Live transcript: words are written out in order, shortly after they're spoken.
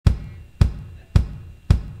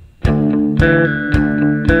My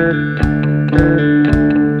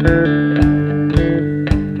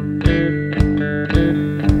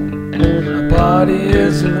body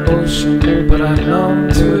is an ocean, but I'm numb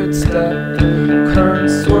to its depth.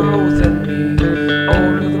 Currents swirl within me,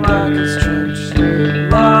 only the black is drenched.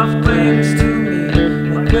 Love clings to me,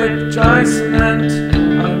 like quick dry cement.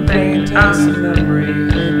 I'm faint as a memory,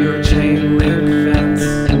 your chain link fence.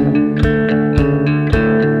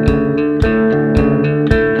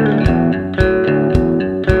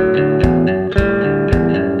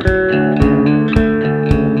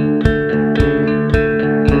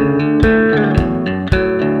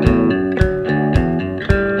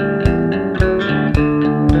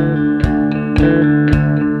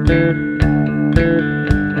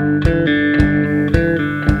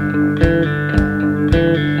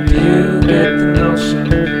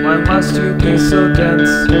 Must you be so dense?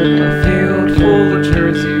 A field full of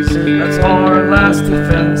jerseys, that's our last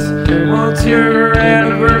defense. Well, it's your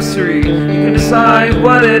anniversary, you can decide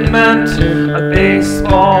what it meant. A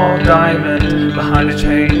baseball diamond behind a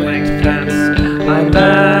chain-link fence. I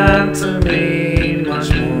meant to mean much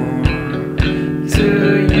more to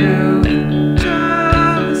you.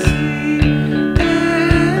 Jealousy,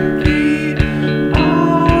 envy,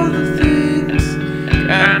 all the things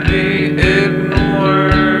can be ignored.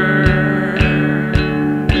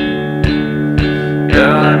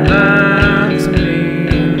 I meant to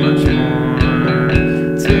mean much more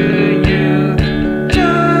to you.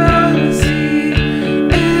 Jealousy,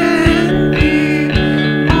 envy,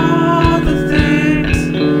 all the things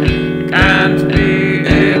can't be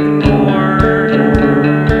ignored.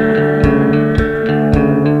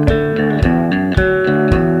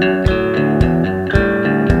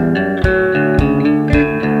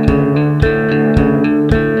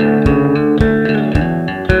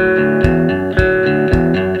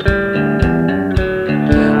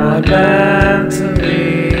 Meant to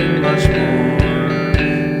mean much more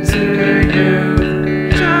to you.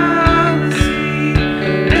 Jealousy,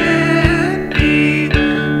 envy,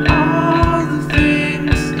 all the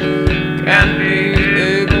things can be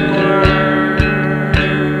ignored.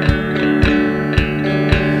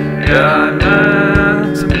 Yeah, I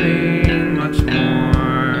meant to mean much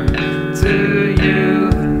more to you.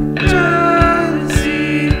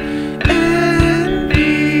 Jealousy,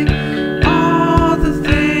 envy, all the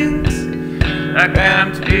things I can't